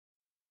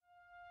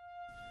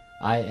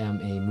I am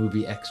a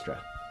movie extra.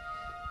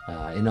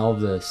 In all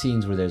the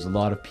scenes where there's a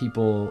lot of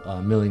people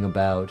milling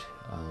about,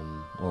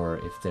 or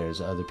if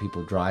there's other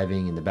people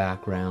driving in the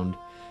background,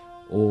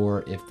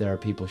 or if there are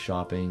people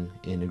shopping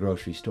in a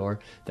grocery store,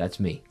 that's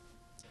me.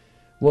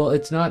 Well,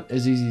 it's not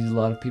as easy as a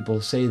lot of people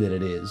say that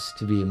it is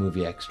to be a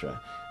movie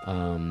extra.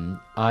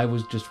 I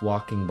was just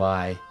walking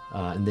by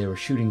and they were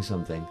shooting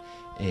something,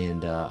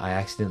 and I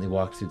accidentally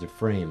walked through the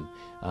frame,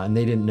 and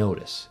they didn't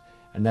notice,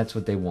 and that's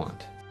what they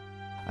want.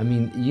 I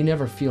mean, you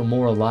never feel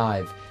more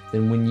alive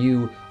than when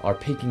you are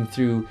picking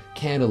through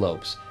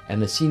cantaloupes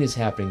and the scene is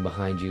happening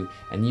behind you,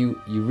 and you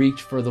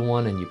reach for the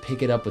one and you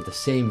pick it up with the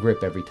same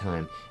grip every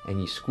time,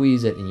 and you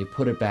squeeze it and you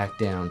put it back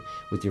down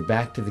with your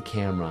back to the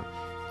camera,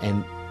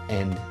 and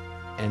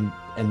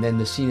then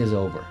the scene is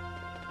over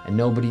and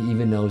nobody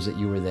even knows that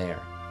you were there.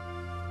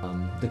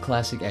 The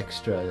classic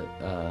extra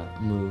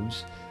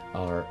moves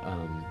are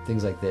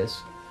things like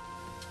this.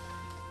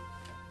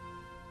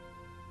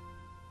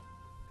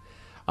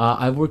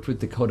 I've worked with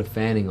Dakota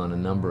Fanning on a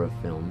number of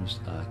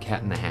films,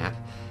 Cat in the Hat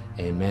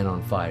and Man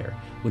on Fire,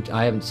 which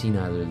I haven't seen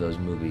either of those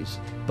movies.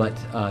 But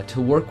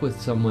to work with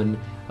someone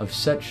of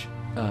such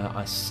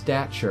a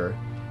stature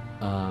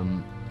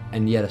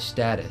and yet a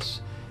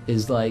status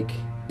is like,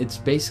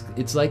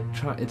 it's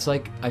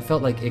like I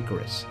felt like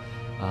Icarus,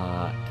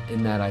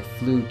 in that I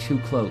flew too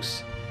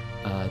close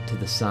to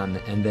the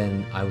sun and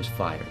then I was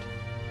fired.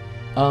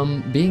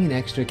 Being an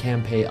extra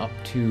can pay up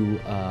to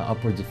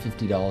upwards of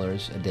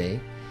 $50 a day.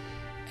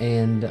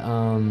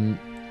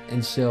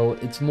 And so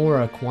it's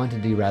more a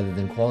quantity rather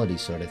than quality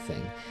sort of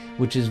thing,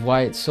 which is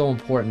why it's so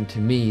important to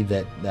me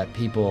that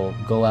people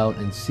go out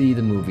and see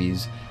the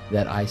movies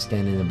that I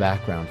stand in the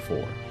background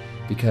for,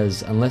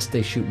 because unless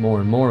they shoot more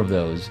and more of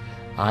those,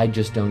 I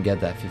just don't get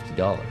that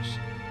 $50.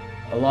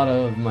 A lot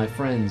of my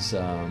friends,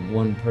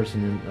 one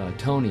person,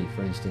 Tony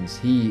for instance,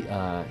 he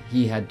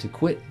had to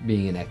quit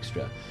being an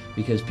extra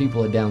because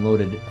people had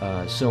downloaded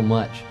so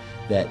much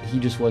that he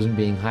just wasn't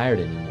being hired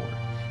anymore.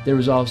 There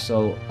was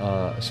also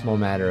a small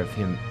matter of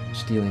him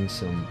stealing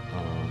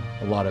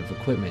a lot of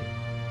equipment.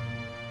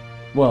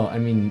 Well, I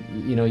mean,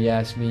 you know, you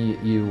ask me,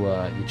 you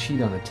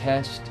cheat on a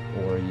test,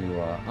 or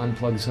you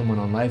unplug someone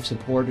on life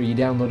support, or you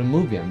download a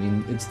movie. I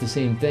mean, it's the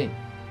same thing.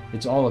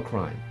 It's all a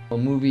crime. A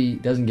movie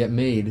doesn't get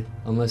made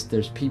unless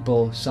there's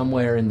people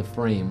somewhere in the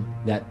frame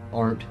that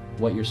aren't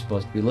what you're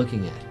supposed to be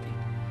looking at.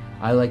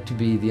 I like to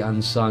be the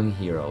unsung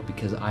hero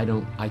because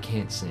I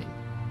can't sing,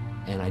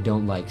 and I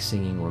don't like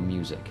singing or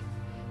music.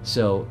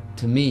 So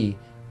to me,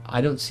 I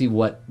don't see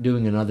what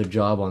doing another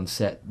job on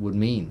set would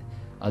mean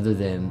other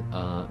than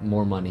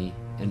more money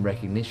and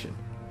recognition.